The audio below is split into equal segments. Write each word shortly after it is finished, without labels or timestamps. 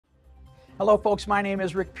Hello folks, my name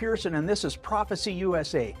is Rick Pearson and this is Prophecy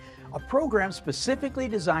USA, a program specifically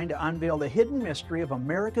designed to unveil the hidden mystery of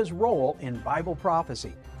America's role in Bible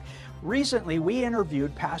prophecy. Recently, we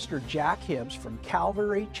interviewed Pastor Jack Hibbs from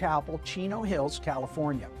Calvary Chapel, Chino Hills,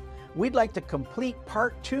 California. We'd like to complete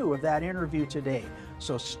part 2 of that interview today,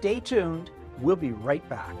 so stay tuned. We'll be right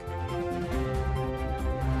back.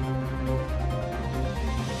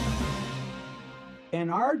 And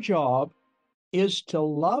our job is to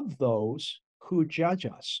love those who judge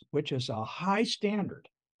us, which is a high standard,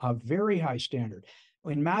 a very high standard.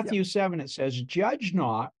 In Matthew 7, it says, "Judge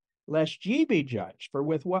not, lest ye be judged, for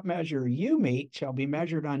with what measure you mete shall be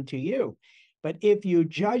measured unto you." But if you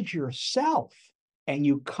judge yourself and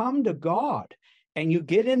you come to God and you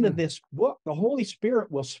get into this book, the Holy Spirit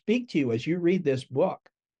will speak to you as you read this book.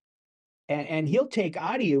 And he'll take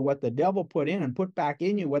out of you what the devil put in and put back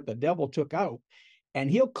in you what the devil took out. And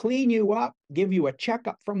he'll clean you up, give you a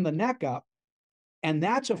checkup from the neck up. And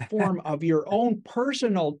that's a form of your own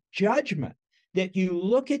personal judgment, that you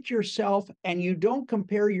look at yourself and you don't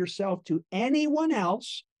compare yourself to anyone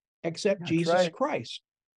else except Jesus Christ.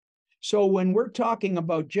 So when we're talking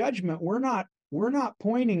about judgment, we're not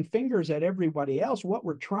pointing fingers at everybody else. What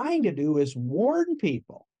we're trying to do is warn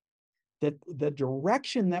people that the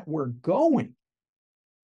direction that we're going,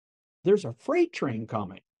 there's a freight train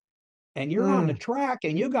coming. And you're on the track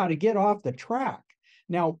and you got to get off the track.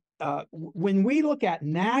 Now, when we look at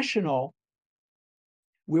national,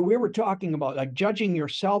 we were talking about like judging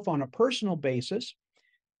yourself on a personal basis.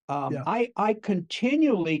 I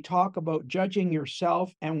continually talk about judging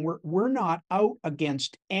yourself, and we're not out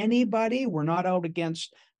against anybody. We're not out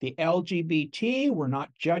against the LGBT. We're not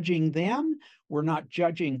judging them. We're not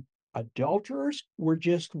judging adulterers. We're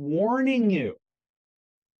just warning you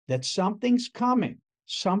that something's coming.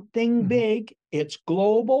 Something big, it's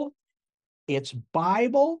global, it's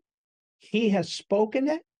Bible. He has spoken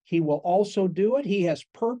it. He will also do it. He has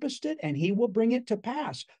purposed it, and he will bring it to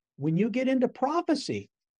pass. When you get into prophecy,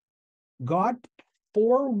 God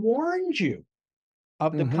forewarns you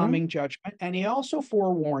of the coming judgment, and he also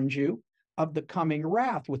forewarns you of the coming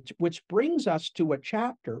wrath, which brings us to a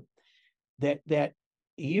chapter that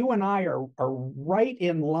you and I are right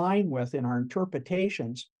in line with in our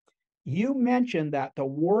interpretations. You mentioned that the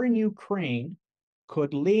war in Ukraine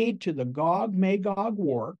could lead to the Gog-Magog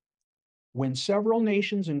war when several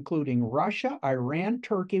nations, including Russia, Iran,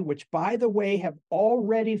 Turkey, which, by the way, have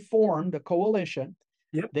already formed a coalition,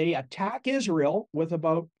 they attack Israel with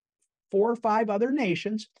about 4 or 5 other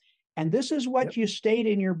nations. And this is what you state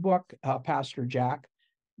in your book, Pastor Jack.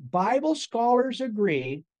 Bible scholars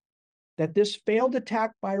agree that this failed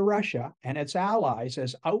attack by Russia and its allies,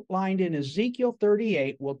 as outlined in Ezekiel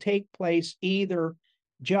 38, will take place either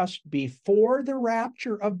just before the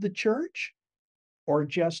rapture of the church or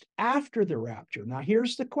just after the rapture. Now,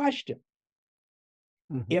 here's the question.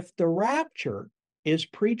 If the rapture is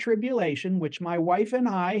pre-tribulation, which my wife and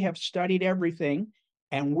I have studied everything,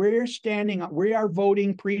 and we are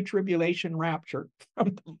voting pre-tribulation rapture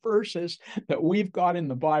from the verses that we've got in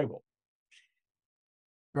the Bible.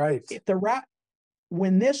 Right.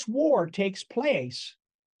 When this war takes place,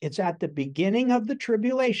 it's at the beginning of the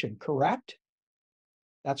tribulation, correct?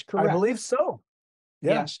 That's correct. I believe so.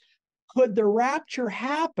 Yeah. Yes. Could the rapture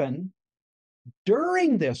happen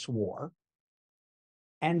during this war?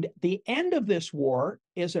 And the end of this war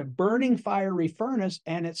is a burning fiery furnace.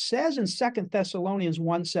 And it says in 2 Thessalonians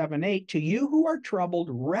 1:7-8, "To you who are troubled,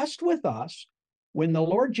 rest with us when the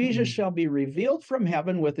Lord Jesus shall be revealed from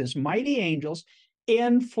heaven with his mighty angels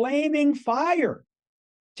in flaming fire,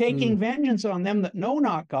 taking vengeance on them that know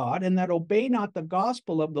not God and that obey not the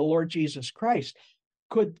gospel of the Lord Jesus Christ."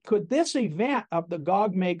 Could this event of the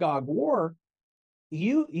Gog-Magog war,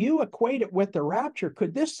 you equate it with the rapture?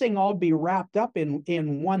 Could this thing all be wrapped up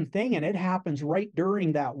in one thing, and it happens right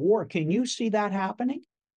during that war? Can you see that happening?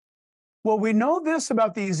 Well, we know this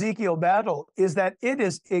about the Ezekiel battle, is that it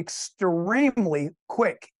is extremely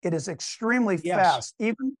quick. It is extremely fast.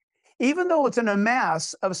 Even though it's in a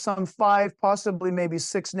mass of some 5, possibly maybe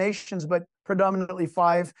 6 nations, but predominantly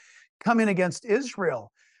 5 coming against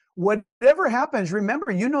Israel. Whatever happens,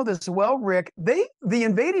 remember, you know this well, Rick, the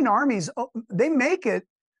invading armies, they make it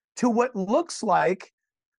to what looks like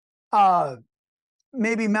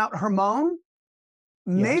maybe Mount Hermon,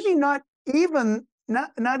 maybe not even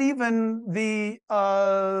the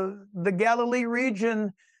Galilee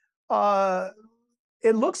region.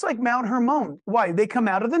 It looks like Mount Hermon. Why? They come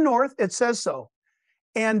out of the north. It says so.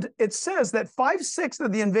 And it says that 5/6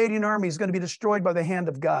 of the invading army is going to be destroyed by the hand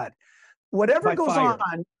of God. Whatever goes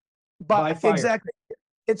on, by fire. Exactly.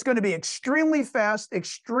 It's going to be extremely fast,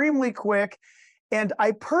 extremely quick. And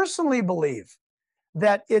I personally believe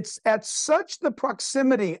that it's at such the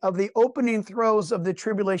proximity of the opening throes of the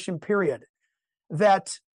tribulation period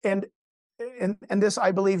that, and this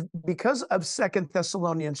I believe because of 2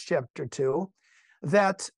 Thessalonians chapter 2,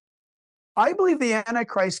 that I believe the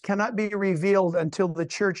Antichrist cannot be revealed until the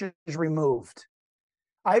church is removed.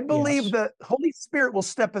 I believe Yes. the Holy Spirit will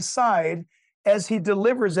step aside as he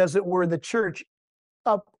delivers, as it were, the church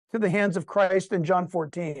up to the hands of Christ in John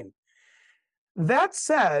 14. That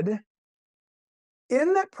said,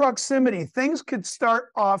 in that proximity, things could start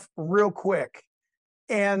off real quick,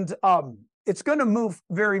 and it's going to move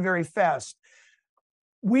very, very fast.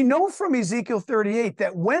 We know from Ezekiel 38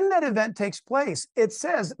 that when that event takes place, it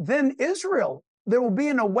says, then Israel, there will be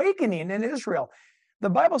an awakening in Israel. The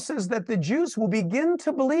Bible says that the Jews will begin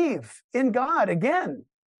to believe in God again,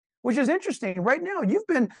 which is interesting. Right now, you've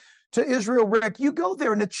been to Israel, Rick. You go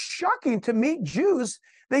there, and it's shocking to meet Jews.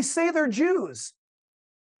 They say they're Jews,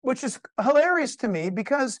 which is hilarious to me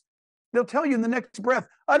because they'll tell you in the next breath,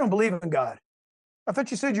 I don't believe in God. I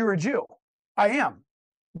thought you said you were a Jew. I am.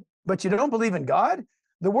 But you don't believe in God?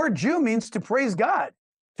 The word Jew means to praise God,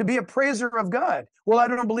 to be a praiser of God. Well, I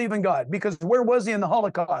don't believe in God because where was he in the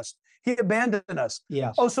Holocaust? He abandoned us.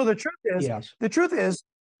 Yes. Oh, so the truth is,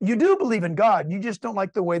 you do believe in God. You just don't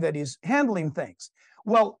like the way that he's handling things.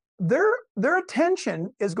 Well, their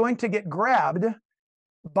attention is going to get grabbed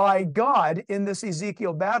by God in this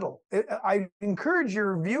Ezekiel battle. I encourage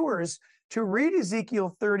your viewers to read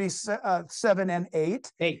Ezekiel 37 and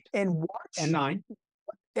 8 and watch and 9.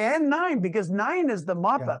 And 9, because 9 is the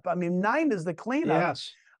mop-up. I mean, 9 is the cleanup. Yes.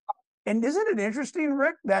 And isn't it interesting,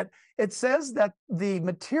 Rick, that it says that the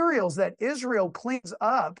materials that Israel cleans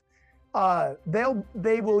up,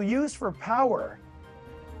 they will use for power.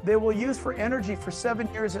 They will use for energy for 7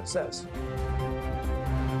 years, it says.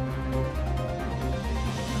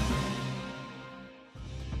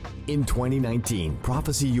 In 2019,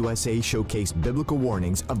 Prophecy USA showcased biblical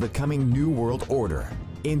warnings of the coming New World Order.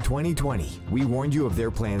 In 2020, we warned you of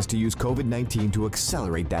their plans to use COVID-19 to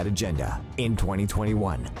accelerate that agenda. In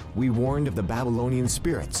 2021, we warned of the Babylonian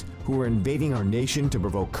spirits who were invading our nation to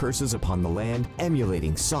provoke curses upon the land,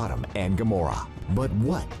 emulating Sodom and Gomorrah. But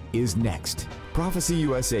what is next? Prophecy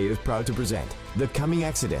USA is proud to present The Coming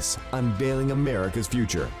Exodus, Unveiling America's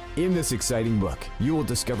Future. In this exciting book, you will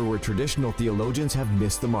discover where traditional theologians have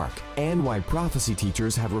missed the mark and why prophecy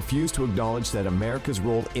teachers have refused to acknowledge that America's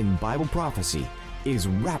role in Bible prophecy is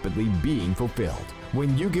rapidly being fulfilled.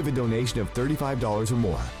 When you give a donation of $35 or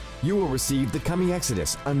more, you will receive The Coming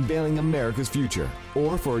Exodus, Unveiling America's Future.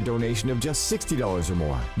 Or for a donation of just $60 or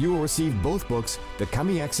more, you will receive both books, The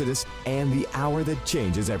Coming Exodus and The Hour That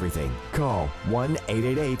Changes Everything. Call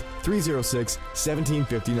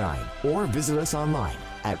 1-888-306-1759 or visit us online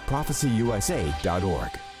at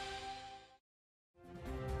ProphecyUSA.org.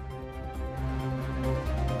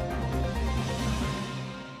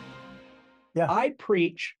 Yeah. I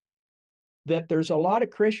preach that there's a lot of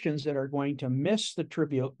Christians that are going to miss the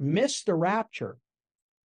rapture,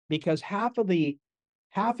 because half of the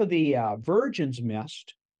virgins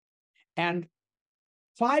missed, and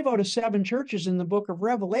 5 out of 7 churches in the book of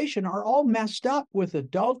Revelation are all messed up with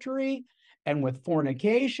adultery and with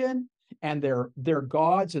fornication, and their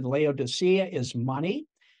gods in Laodicea is money.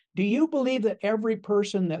 Do you believe that every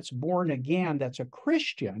person that's born again, that's a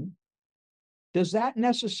Christian, does that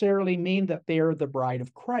necessarily mean that they are the bride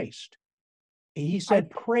of Christ? He said,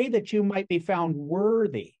 pray that you might be found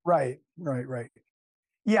worthy. Right.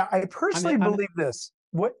 Yeah, I personally believe this.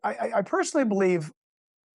 What I personally believe,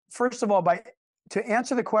 first of all, to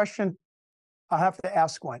answer the question, I'll have to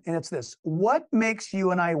ask one, and it's this: what makes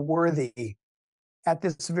you and I worthy at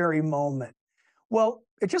this very moment? Well,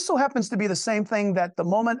 it just so happens to be the same thing that the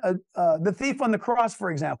moment the thief on the cross, for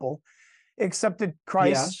example, accepted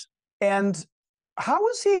Christ. Yes. And how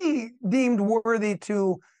is he deemed worthy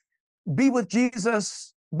to be with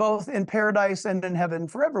Jesus both in paradise and in heaven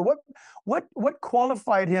forever? What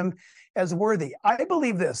qualified him as worthy? I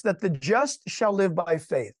believe this, that the just shall live by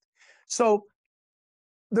faith. So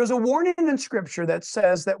there's a warning in Scripture that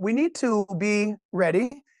says that we need to be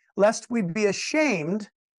ready lest we be ashamed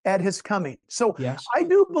at his coming. So yes. I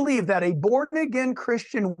do believe that a born-again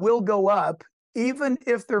Christian will go up, even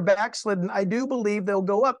if they're backslidden. I do believe they'll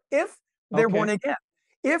go up if they're born again.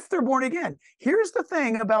 If they're born again. Here's the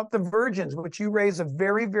thing about the virgins, which you raise a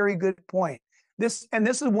very, very good point. This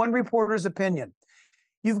is one reporter's opinion.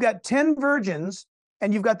 You've got 10 virgins,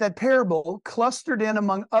 and you've got that parable clustered in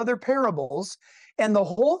among other parables, and the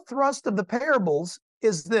whole thrust of the parables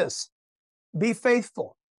is this: be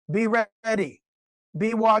faithful, be ready,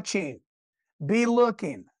 be watching, be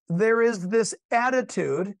looking. There is this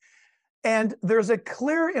attitude And there's a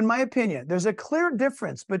clear, in my opinion, there's a clear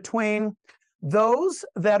difference between those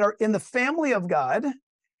that are in the family of God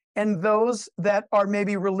and those that are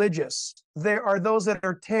maybe religious. There are those that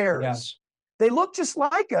are tares. Yes. They look just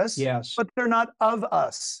like us, Yes. but they're not of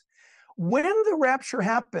us. When the rapture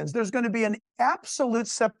happens, there's going to be an absolute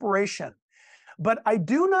separation. But I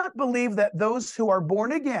do not believe that those who are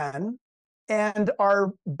born again and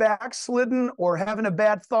are backslidden or having a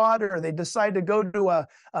bad thought, or they decide to go to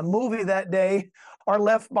a movie that day, are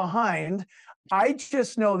left behind. I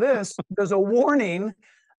just know this, there's a warning: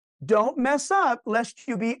 don't mess up lest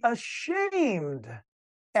you be ashamed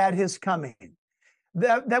at his coming.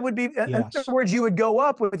 That would be, Yes. in other words, you would go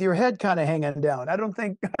up with your head kind of hanging down. I don't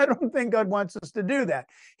think God wants us to do that.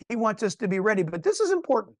 He wants us to be ready. But this is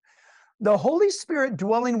important. The Holy Spirit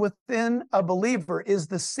dwelling within a believer is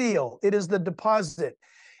the seal. It is the deposit.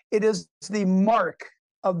 It is the mark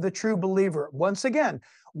of the true believer. Once again,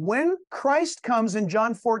 when Christ comes in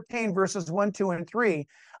John 14, verses 1, 2, and 3,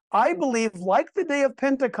 I believe, like the day of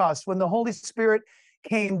Pentecost, when the Holy Spirit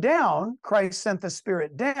came down, Christ sent the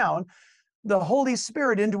Spirit down, the Holy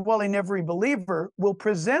Spirit indwelling every believer will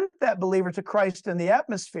present that believer to Christ in the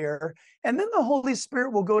atmosphere, and then the Holy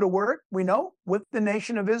Spirit will go to work, we know, with the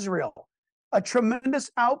nation of Israel. A tremendous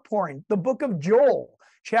outpouring. The book of Joel,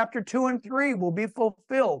 chapter 2 and 3 will be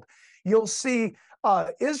fulfilled. You'll see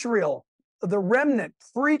Israel, the remnant,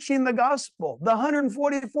 preaching the gospel. The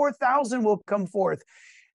 144,000 will come forth.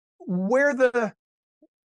 Where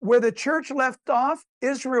the church left off,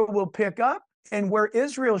 Israel will pick up. And where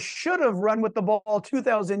Israel should have run with the ball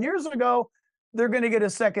 2,000 years ago, they're going to get a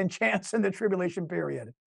second chance in the tribulation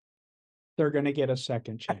period. They're going to get a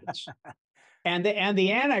second chance. And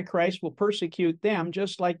the Antichrist will persecute them,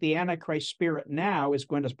 just like the Antichrist spirit now is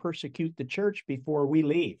going to persecute the church before we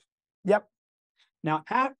leave. Yep. Now,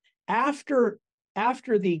 after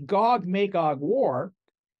the Gog-Magog war,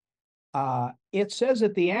 it says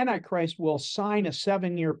that the Antichrist will sign a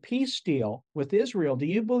 7-year peace deal with Israel. Do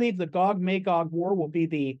you believe the Gog-Magog war will be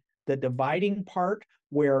the dividing part,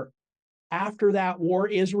 where after that war,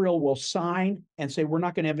 Israel will sign and say, we're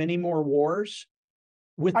not going to have any more wars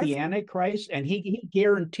with the Antichrist? And he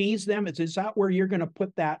guarantees them. Is that where you're going to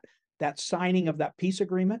put that signing of that peace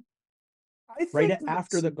agreement? Right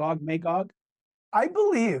after the Gog-Magog? I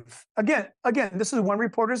believe, again, this is one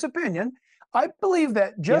reporter's opinion. I believe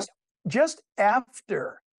that just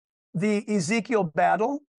after the Ezekiel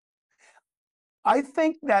battle, I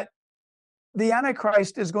think that the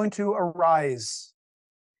Antichrist is going to arise.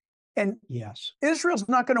 And yes, Israel's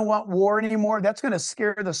not going to want war anymore. That's going to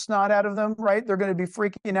scare the snot out of them, right? They're going to be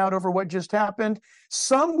freaking out over what just happened.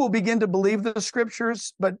 Some will begin to believe the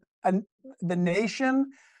scriptures, but the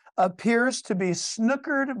nation appears to be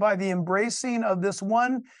snookered by the embracing of this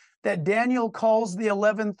one that Daniel calls the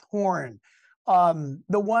 11th horn.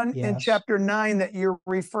 The one in chapter 9 that you're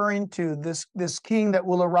referring to, this king that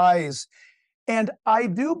will arise. And I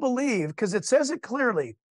do believe, because it says it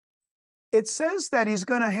clearly, it says that he's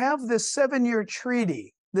going to have this 7-year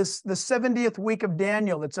treaty, the 70th week of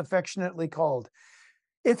Daniel, it's affectionately called.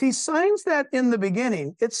 If he signs that in the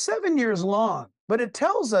beginning, it's 7 years long, but it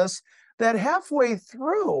tells us that halfway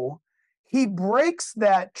through, he breaks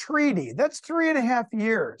that treaty. That's 3.5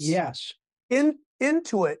 years. Yes.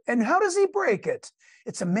 Into it. And how does he break it?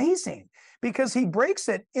 It's amazing, because he breaks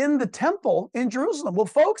it in the temple in Jerusalem. Well,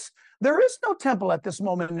 folks, there is no temple at this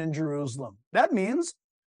moment in Jerusalem. That means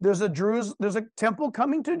there's a temple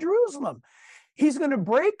coming to Jerusalem. He's going to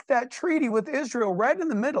break that treaty with Israel right in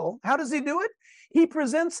the middle. How does he do it? He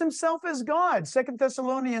presents himself as God. 2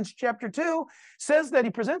 Thessalonians chapter 2 says that he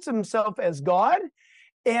presents himself as God,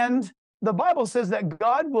 and the Bible says that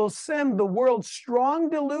God will send the world strong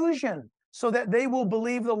delusion so that they will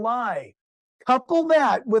believe the lie. Couple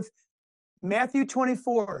that with Matthew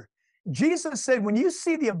 24. Jesus said, when you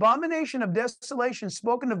see the abomination of desolation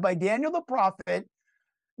spoken of by Daniel the prophet,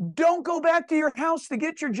 don't go back to your house to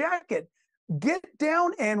get your jacket. Get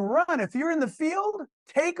down and run. If you're in the field,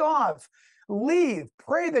 take off. Leave.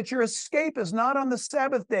 Pray that your escape is not on the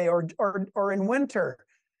Sabbath day or in winter.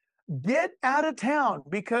 Get out of town,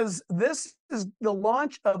 because this is the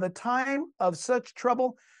launch of a time of such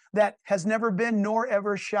trouble that has never been nor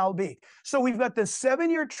ever shall be. So we've got the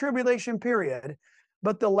 7-year tribulation period,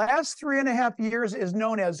 but the last 3.5 years is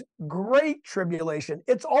known as Great Tribulation.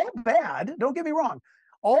 It's all bad. Don't get me wrong.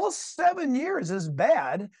 All 7 years is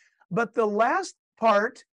bad, but the last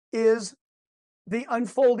part is the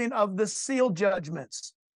unfolding of the seal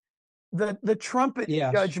judgments, the trumpet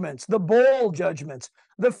judgments, the bowl judgments.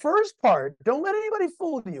 The first part, don't let anybody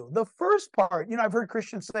fool you. The first part, I've heard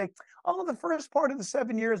Christians say, oh, the first part of the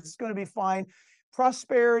 7 years is going to be fine.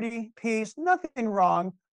 prosperity, peace, nothing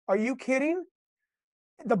wrong. Are you kidding?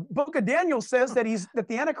 The book of Daniel says that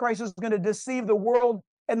the Antichrist is going to deceive the world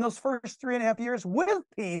in those first 3.5 years with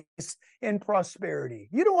peace and prosperity.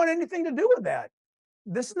 You don't want anything to do with that.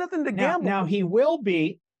 This is nothing to gamble. Now he will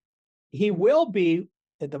be,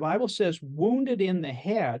 the Bible says, wounded in the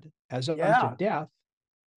head as unto death.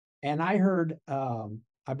 And I heard,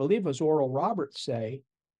 I believe it was Oral Roberts say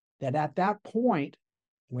that at that point,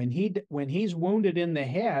 when he's wounded in the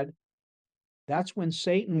head, that's when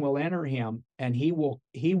Satan will enter him, and he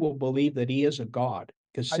will believe that he is a god,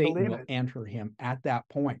 because Satan will enter him at that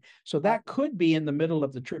point. So that could be in the middle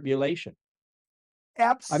of the tribulation.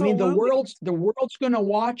 Absolutely. I mean, the world's going to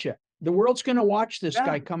watch it. The world's going to watch this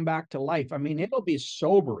guy come back to life. I mean, it'll be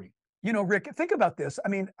sobering. You know, Rick, think about this. I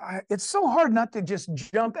mean, it's so hard not to just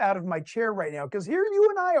jump out of my chair right now, because here you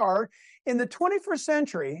and I are in the 21st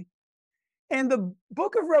century, and the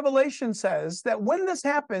book of Revelation says that when this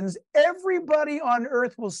happens, everybody on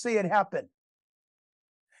earth will see it happen.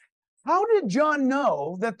 How did John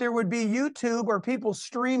know that there would be YouTube or people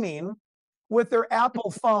streaming with their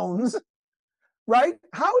Apple phones? Right?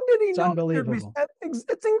 How did he know? Unbelievable.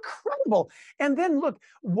 It's incredible. And then look,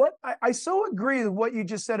 what I so agree with what you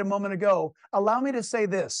just said a moment ago. Allow me to say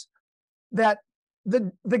this, that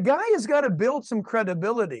the guy has got to build some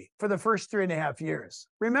credibility for the first 3.5 years.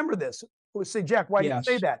 Remember this. We'll say, Jack, why do you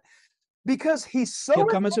say that? Because he'll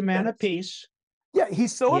come as a man of peace. Yeah,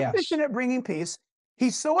 he's so efficient at bringing peace.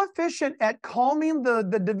 He's so efficient at calming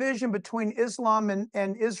the division between Islam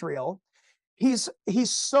and Israel. He's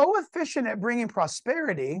so efficient at bringing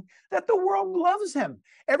prosperity that the world loves him.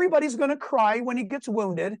 Everybody's going to cry when he gets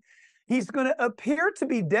wounded. He's going to appear to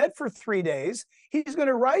be dead for 3 days. He's going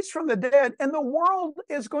to rise from the dead, and the world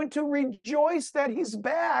is going to rejoice that he's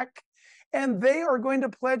back, and they are going to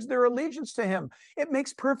pledge their allegiance to him. It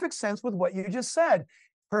makes perfect sense with what you just said.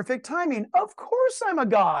 Perfect timing. Of course I'm a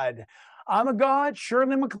god. I'm a god.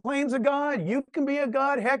 Shirley MacLaine's a god. You can be a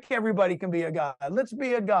god. Heck, everybody can be a god. Let's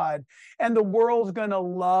be a god. And the world's going to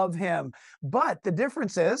love him. But the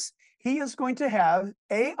difference is he is going to have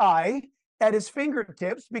AI at his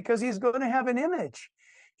fingertips, because he's going to have an image.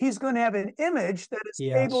 He's going to have an image that is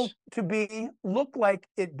able to look like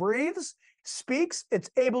it breathes, speaks. It's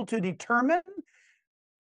able to determine,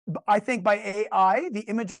 I think by AI, the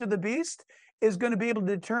image of the beast is going to be able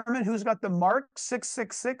to determine who's got the mark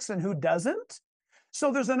 666 and who doesn't.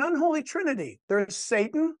 So there's an unholy trinity. There's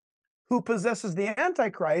Satan, who possesses the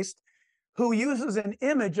Antichrist, who uses an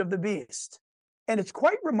image of the beast. And it's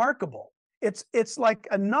quite remarkable. It's like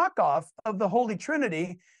a knockoff of the Holy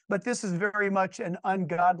Trinity, but this is very much an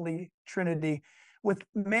ungodly trinity with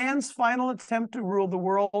man's final attempt to rule the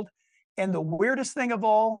world. And the weirdest thing of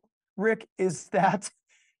all, Rick, is that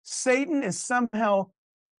Satan is somehow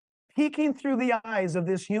peeking through the eyes of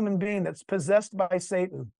this human being that's possessed by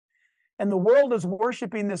Satan. And the world is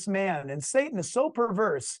worshiping this man. And Satan is so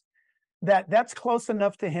perverse that that's close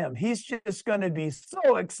enough to him. He's just going to be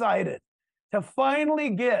so excited to finally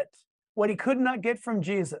get what he could not get from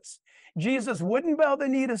Jesus. Jesus wouldn't bow the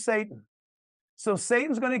knee to Satan. So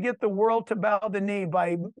Satan's going to get the world to bow the knee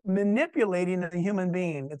by manipulating a human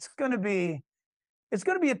being. It's going to be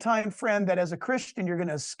a time, friend, that as a Christian, you're going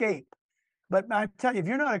to escape. But I tell you, if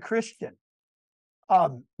you're not a Christian,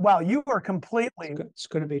 wow, you are completely, it's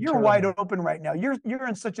going to be you're terrible. Wide open right now. You're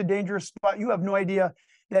in such a dangerous spot. You have no idea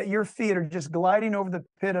that your feet are just gliding over the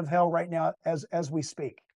pit of hell right now as we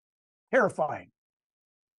speak. Terrifying.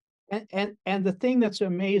 And the thing that's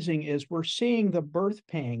amazing is we're seeing the birth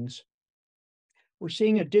pangs. We're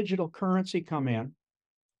seeing a digital currency come in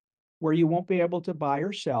where you won't be able to buy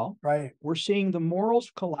or sell. Right. We're seeing the morals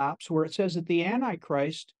collapse, where it says that the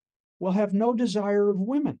Antichrist will have no desire of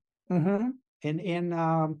women. Mm-hmm.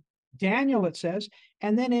 In Daniel, it says,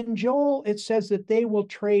 and then in Joel, it says that they will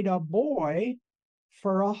trade a boy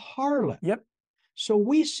for a harlot. Yep. So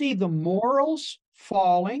we see the morals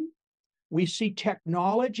falling. We see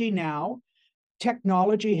technology now.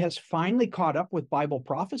 Technology has finally caught up with Bible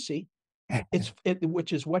prophecy,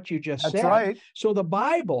 which is what you just said. That's right. So the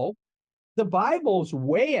Bible's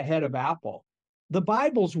way ahead of Apple. The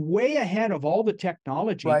Bible's way ahead of all the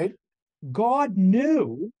technology. Right. God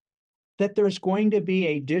knew that there's going to be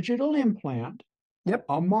a digital implant,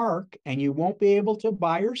 a mark, and you won't be able to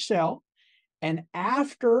buy or sell. And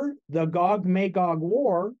after the Gog-Magog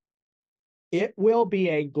war, it will be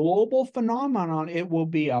a global phenomenon. It will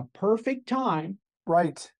be a perfect time,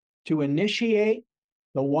 right, to initiate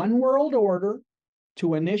the one world order,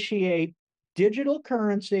 to initiate digital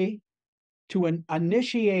currency, to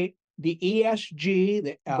initiate the ESG,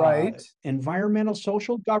 the environmental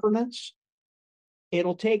social governance.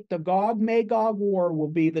 it'll take the Gog-Magog war will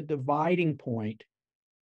be the dividing point.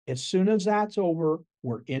 As soon as that's over,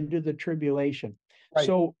 we're into the tribulation. Right.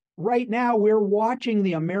 So right now we're watching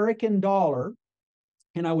the American dollar,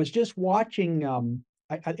 and I was just watching,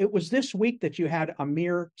 it was this week that you had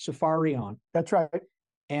Amir Safari on. That's right.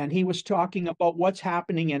 And he was talking about what's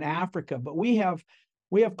happening in Africa. But we have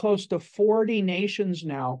close to 40 nations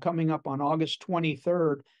now coming up on August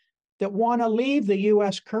 23rd that want to leave the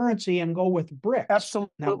U.S. currency and go with BRICS.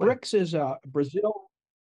 Absolutely. Now, BRICS is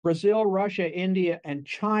Brazil, Russia, India, and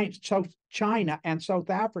China and South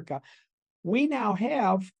Africa. We now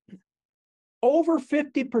have over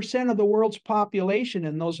 50% of the world's population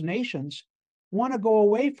in those nations want to go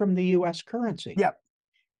away from the U.S. currency. Yep.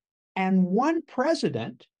 And one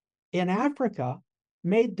president in Africa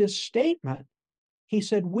made this statement. He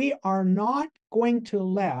said, we are not going to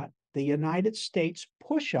let the United States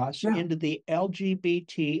push us into the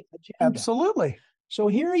LGBT agenda. Absolutely. So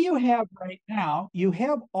here you have right now, you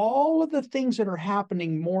have all of the things that are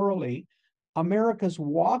happening morally. America's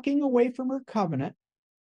walking away from her covenant.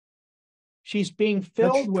 She's being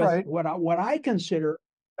filled with what I consider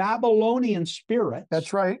Babylonian spirits.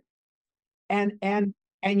 That's right. And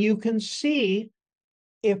you can see,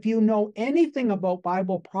 if you know anything about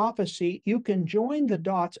Bible prophecy, you can join the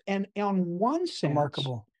dots. And on one sense,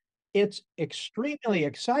 remarkable, it's extremely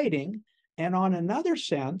exciting. And on another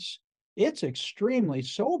sense, it's extremely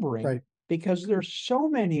sobering, because there's so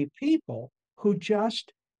many people who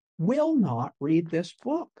just will not read this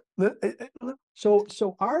book.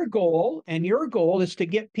 So our goal and your goal is to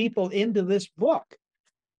get people into this book,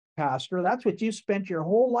 Pastor. That's what you spent your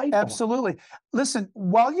whole life on. Absolutely. Listen,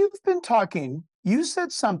 while you've been talking, you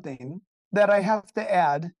said something that I have to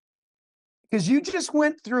add, because you just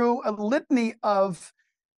went through a litany of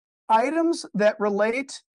items that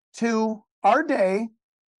relate to our day,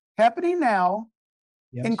 happening now,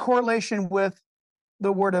 in correlation with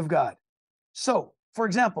the Word of God. So, for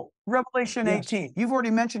example, Revelation 18. You've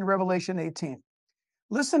already mentioned Revelation 18.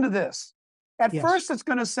 Listen to this. At first, it's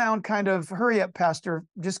going to sound kind of, hurry up, Pastor,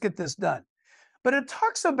 just get this done. But it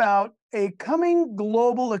talks about a coming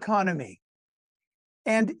global economy.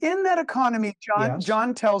 And in that economy,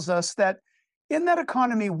 John tells us that in that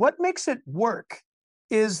economy, what makes it work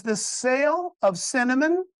is the sale of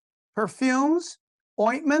cinnamon, perfumes,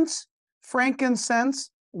 ointments,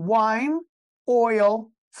 frankincense, wine, oil,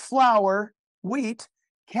 flour, wheat,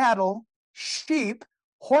 cattle, sheep,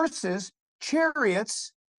 horses,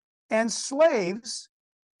 chariots, and slaves,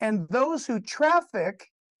 and those who traffic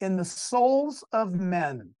in the souls of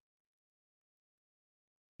men.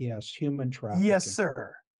 Yes, human trafficking. Yes,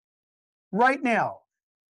 sir. Right now,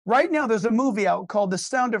 there's a movie out called The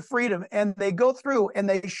Sound of Freedom, and they go through and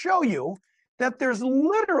they show you that there's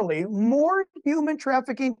literally more human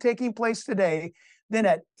trafficking taking place today than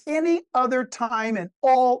at any other time in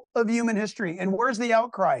all of human history. And where's the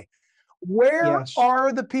outcry? Where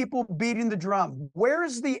are the people beating the drum?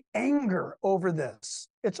 Where's the anger over this?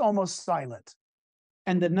 It's almost silent.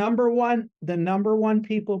 And the number one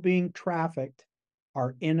people being trafficked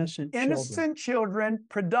are innocent children. Innocent children,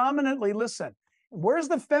 predominantly, listen, where's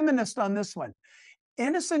the feminist on this one?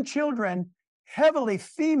 Innocent children, heavily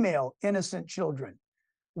female innocent children.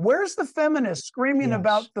 Where's the feminist screaming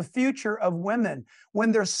about the future of women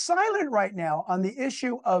when they're silent right now on the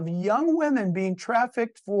issue of young women being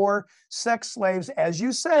trafficked for sex slaves, as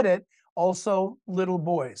you said it, also little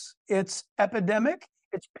boys? It's epidemic,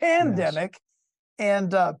 it's pandemic,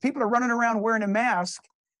 and people are running around wearing a mask,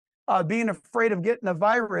 being afraid of getting a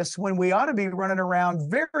virus, when we ought to be running around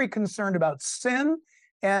very concerned about sin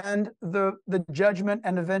and the judgment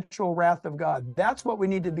and eventual wrath of God. That's what we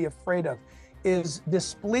need to be afraid of, is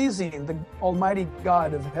displeasing the Almighty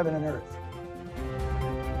God of heaven and earth.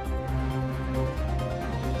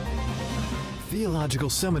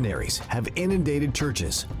 Theological seminaries have inundated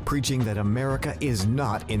churches, preaching that America is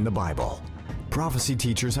not in the Bible. Prophecy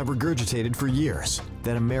teachers have regurgitated for years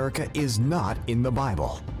that America is not in the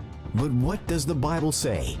Bible. But what does the Bible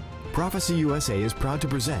say? Prophecy USA is proud to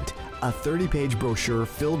present a 30-page brochure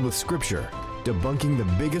filled with scripture, debunking the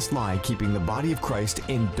biggest lie keeping the body of Christ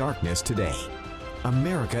in darkness today.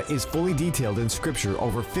 America is fully detailed in scripture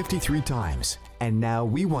over 53 times, and now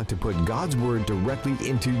we want to put God's word directly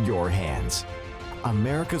into your hands.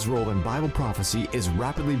 America's role in Bible prophecy is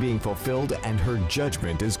rapidly being fulfilled, and her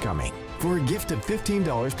judgment is coming. For a gift of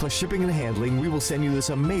 $15 plus shipping and handling, we will send you this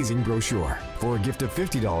amazing brochure. For a gift of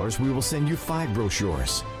 $50, we will send you 5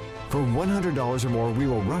 brochures. For $100 or more, we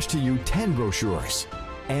will rush to you 10 brochures.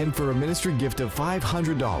 And for a ministry gift of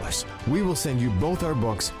 $500, we will send you both our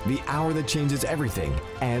books, The Hour That Changes Everything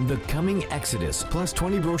and The Coming Exodus, plus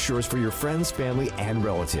 20 brochures for your friends, family, and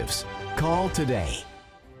relatives. Call today.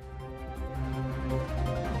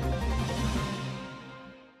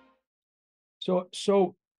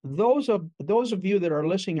 So those of you that are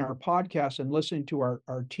listening to our podcast and listening to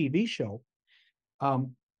our TV show,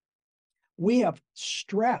 we have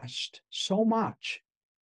stressed so much.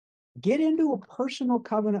 Get into a personal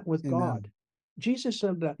covenant with Amen. God. Jesus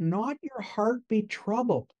said, "Let not your heart be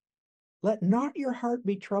troubled. Let not your heart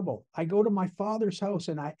be troubled. I go to my Father's house,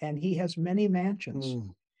 and He has many mansions."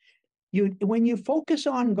 When you focus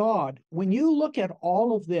on God, when you look at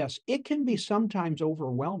all of this, it can be sometimes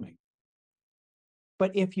overwhelming.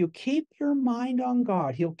 But if you keep your mind on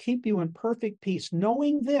God, He'll keep you in perfect peace,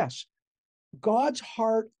 knowing this: God's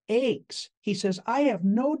heart aches. He says, "I have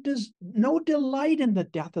no delight in the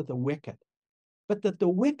death of the wicked, but that the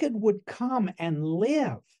wicked would come and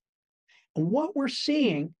live." And what we're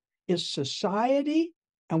seeing is society,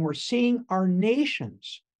 and we're seeing our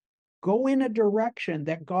nations go in a direction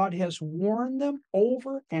that God has warned them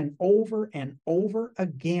over and over and over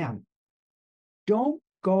again. Don't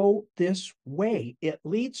go this way. It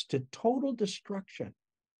leads to total destruction.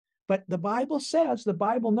 But the Bible says, the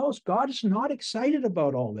Bible knows, God is not excited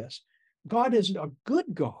about all this. God is a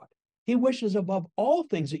good God. He wishes above all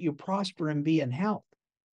things that you prosper and be in health.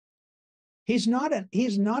 He's not an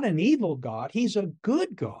evil God. He's a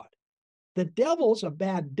good God. The devil's a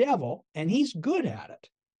bad devil, and he's good at it.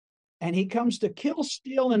 And he comes to kill,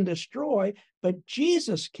 steal, and destroy. But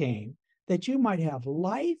Jesus came that you might have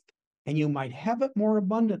life, and you might have it more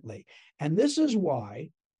abundantly. And this is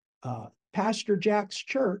why Pastor Jack's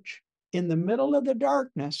church, in the middle of the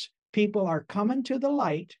darkness, people are coming to the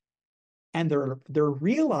light, and they're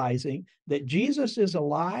realizing that Jesus is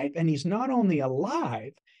alive, and He's not only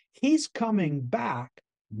alive, He's coming back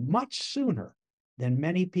much sooner than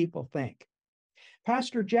many people think.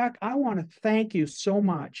 Pastor Jack, I want to thank you so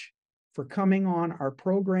much for coming on our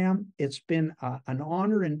program. It's been an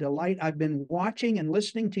honor and delight. I've been watching and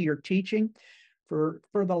listening to your teaching for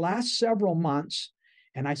the last several months.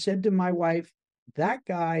 And I said to my wife, that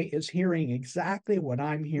guy is hearing exactly what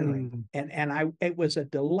I'm hearing. And it was a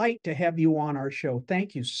delight to have you on our show.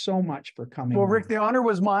 Thank you so much for coming. Well, on. Rick, the honor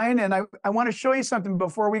was mine. And I want to show you something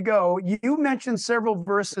before we go. You mentioned several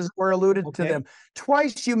verses or alluded to them.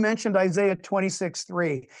 Twice you mentioned Isaiah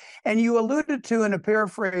 26:3. And you alluded to, in a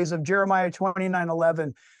paraphrase of Jeremiah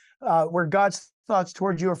 29:11, where God's thoughts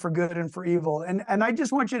towards you are for good and for evil. And I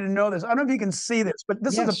just want you to know this. I don't know if you can see this, but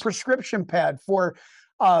this is a prescription pad for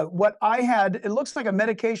what I had. It looks like a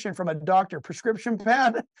medication from a doctor, prescription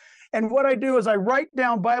pad. And what I do is I write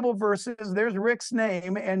down Bible verses. There's Rick's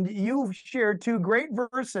name, and you've shared 2 great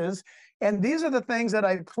verses. And these are the things that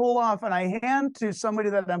I pull off and I hand to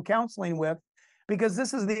somebody that I'm counseling with, because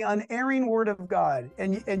this is the unerring word of God.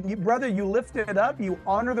 And you, brother, you lift it up. You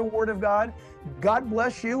honor the word of God. God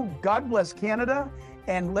bless you. God bless Canada.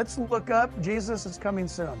 And let's look up. Jesus is coming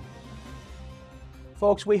soon.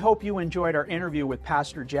 Folks, we hope you enjoyed our interview with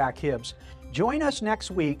Pastor Jack Hibbs. Join us next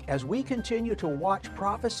week as we continue to watch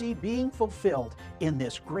prophecy being fulfilled in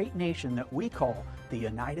this great nation that we call the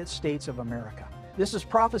United States of America. This is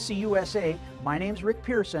Prophecy USA. My name's Rick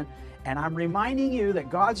Pearson, and I'm reminding you that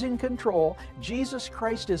God's in control, Jesus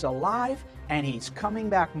Christ is alive, and He's coming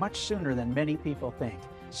back much sooner than many people think.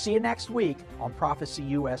 See you next week on Prophecy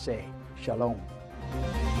USA. Shalom.